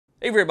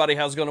Hey everybody,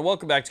 how's it going?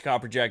 Welcome back to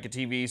Copper Jacket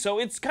TV. So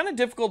it's kind of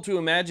difficult to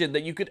imagine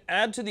that you could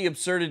add to the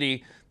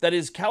absurdity that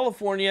is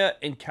California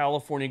and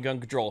California gun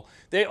control.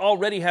 They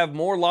already have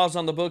more laws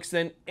on the books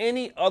than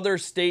any other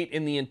state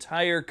in the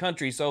entire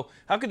country. So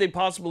how could they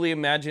possibly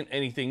imagine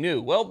anything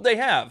new? Well, they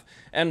have.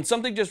 And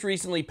something just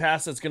recently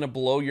passed that's going to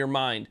blow your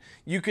mind.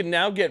 You can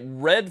now get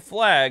red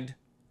flag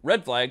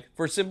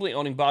for simply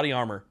owning body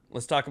armor.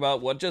 Let's talk about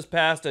what just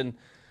passed and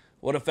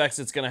what effects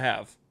it's going to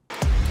have.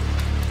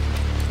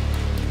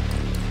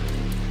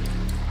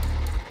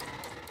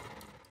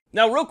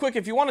 Now, real quick,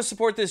 if you want to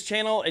support this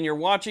channel and you're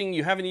watching,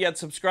 you haven't yet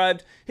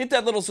subscribed, hit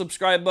that little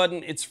subscribe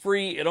button. It's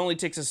free. It only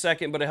takes a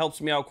second, but it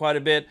helps me out quite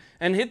a bit.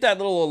 And hit that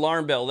little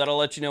alarm bell. That'll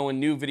let you know when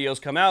new videos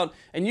come out,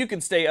 and you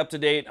can stay up to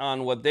date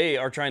on what they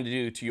are trying to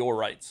do to your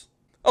rights.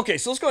 Okay,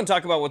 so let's go and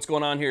talk about what's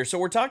going on here. So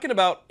we're talking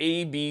about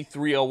AB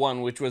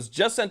 301, which was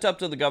just sent up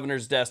to the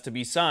governor's desk to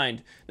be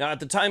signed. Now, at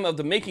the time of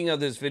the making of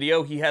this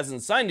video, he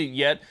hasn't signed it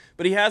yet,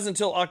 but he has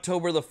until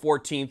October the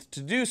 14th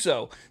to do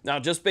so. Now,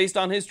 just based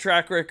on his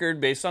track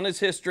record, based on his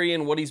history,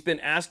 and what he's been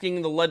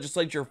asking the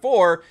legislature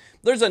for,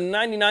 there's a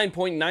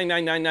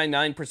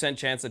 99.99999%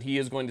 chance that he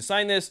is going to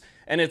sign this,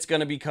 and it's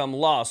going to become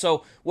law.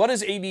 So what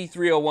does AB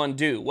 301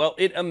 do? Well,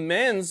 it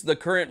amends the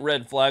current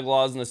red flag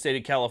laws in the state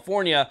of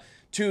California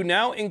to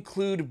now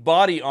include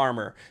body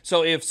armor.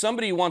 So if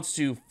somebody wants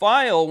to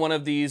file one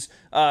of these,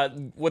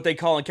 what they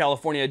call in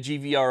California a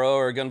GVRO,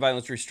 or a gun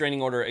violence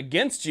restraining order,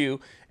 against you,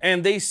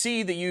 and they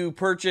see that you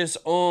purchase,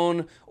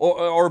 own,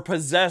 or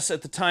possess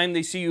at the time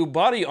they see you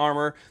body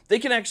armor, they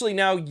can actually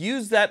now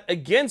use that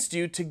against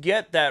you to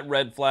get that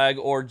red flag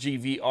or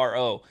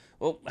GVRO.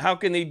 Well, how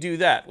can they do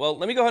that? Well,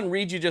 let me go ahead and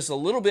read you just a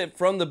little bit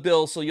from the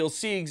bill so you'll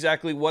see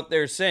exactly what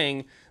they're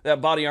saying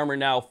that body armor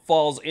now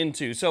falls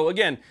into. So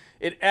again,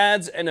 it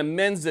adds and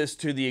amends this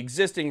to the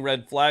existing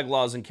red flag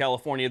laws in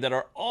California that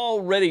are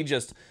already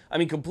just,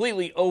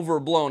 completely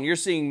overblown. You're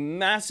seeing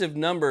massive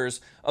numbers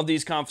of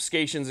these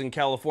confiscations in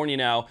California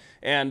now,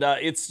 and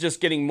it's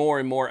just getting more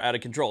and more out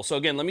of control. So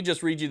again, let me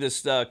just read you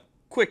this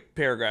quick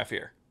paragraph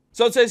here.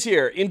 So it says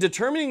here, in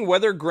determining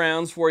whether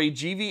grounds for a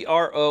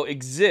GVRO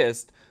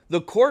exist,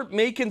 the court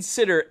may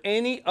consider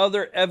any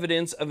other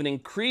evidence of an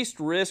increased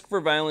risk for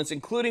violence,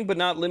 including but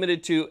not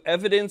limited to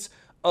evidence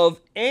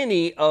of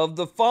any of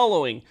the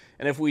following.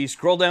 And if we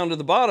scroll down to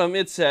the bottom,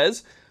 it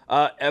says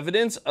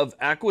evidence of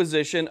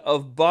acquisition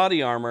of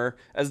body armor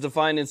as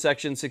defined in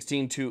section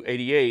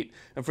 16288.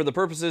 And for the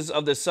purposes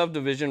of this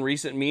subdivision,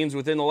 recent means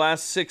within the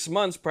last 6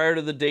 months prior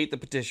to the date the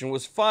petition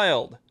was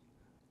filed.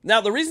 Now,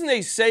 the reason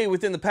they say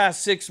within the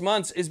past 6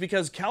 months is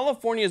because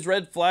California's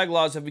red flag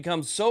laws have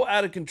become so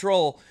out of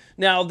control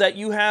now that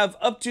you have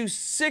up to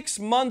 6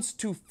 months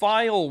to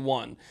file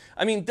one.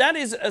 That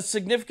is a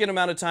significant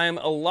amount of time.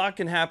 A lot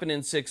can happen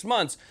in 6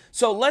 months.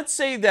 So let's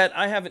say that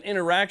I have an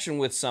interaction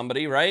with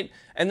somebody, right?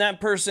 And that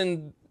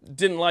person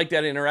didn't like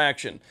that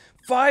interaction.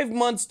 5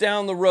 months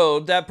down the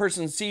road, that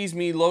person sees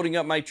me loading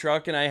up my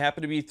truck and I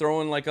happen to be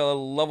throwing like a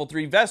level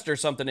 3 vest or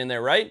something in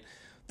there, right?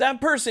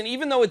 That person,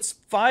 even though it's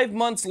 5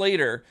 months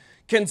later,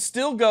 can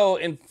still go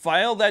and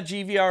file that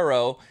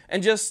GVRO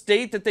and just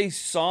state that they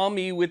saw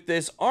me with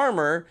this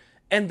armor,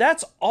 and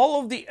that's all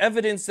of the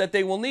evidence that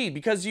they will need.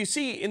 Because you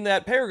see in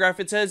that paragraph,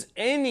 it says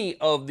any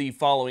of the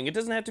following. It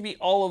doesn't have to be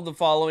all of the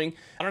following.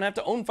 I don't have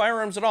to own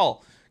firearms at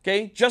all.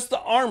 Okay, just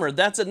the armor,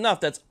 that's enough.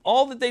 That's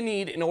all that they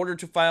need in order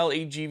to file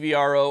a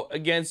GVRO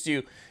against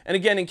you. And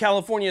again, in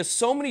California,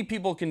 so many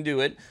people can do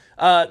it.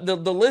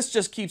 The list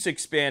just keeps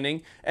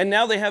expanding, and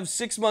now they have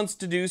 6 months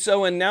to do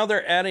so, and now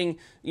they're adding,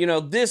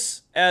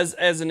 this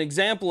as an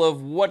example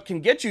of what can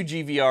get you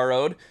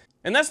GVRO'd.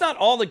 And that's not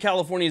all that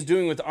California is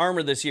doing with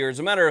armor this year. As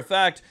a matter of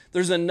fact,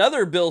 there's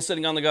another bill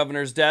sitting on the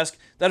governor's desk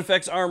that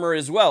affects armor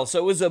as well. So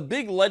it was a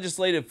big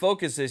legislative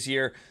focus this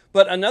year.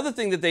 But another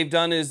thing that they've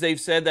done is they've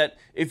said that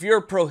if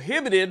you're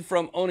prohibited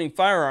from owning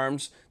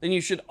firearms, then you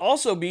should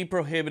also be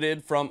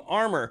prohibited from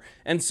armor.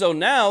 And so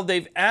now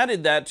they've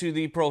added that to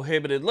the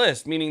prohibited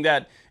list, meaning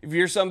that if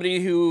you're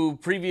somebody who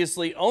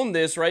previously owned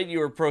this, right, you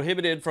were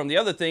prohibited from the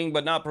other thing,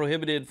 but not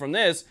prohibited from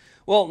this.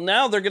 Well,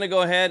 now they're going to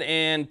go ahead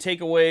and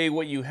take away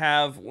what you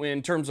have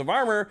in terms of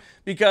armor,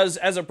 because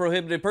as a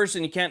prohibited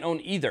person, you can't own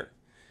either.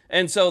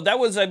 And so that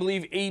was, I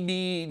believe,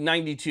 AB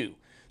 92.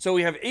 So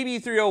we have AB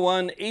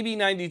 301, AB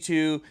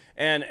 92,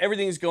 and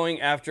everything's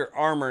going after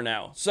armor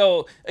now.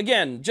 So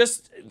again,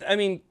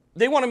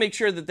 they want to make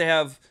sure that they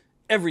have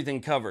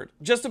everything covered.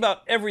 Just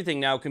about everything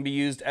now can be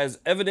used as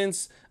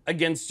evidence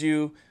against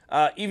you,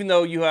 even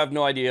though you have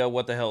no idea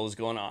what the hell is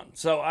going on.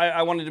 So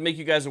I wanted to make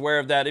you guys aware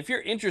of that. If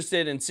you're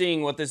interested in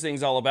seeing what this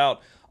thing's all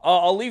about,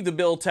 I'll leave the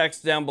bill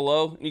text down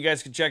below. You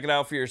guys can check it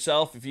out for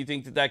yourself if you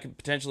think that that could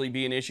potentially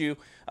be an issue.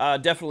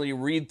 Definitely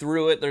read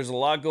through it. There's a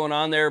lot going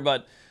on there,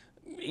 but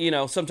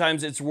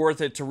sometimes it's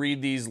worth it to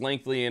read these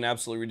lengthy and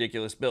absolutely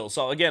ridiculous bills.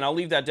 So again, I'll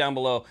leave that down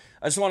below.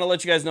 I just want to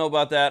let you guys know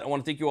about that. I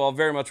want to thank you all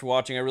very much for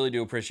watching. I really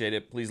do appreciate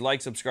it. Please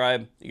like,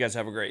 subscribe. You guys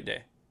have a great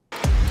day.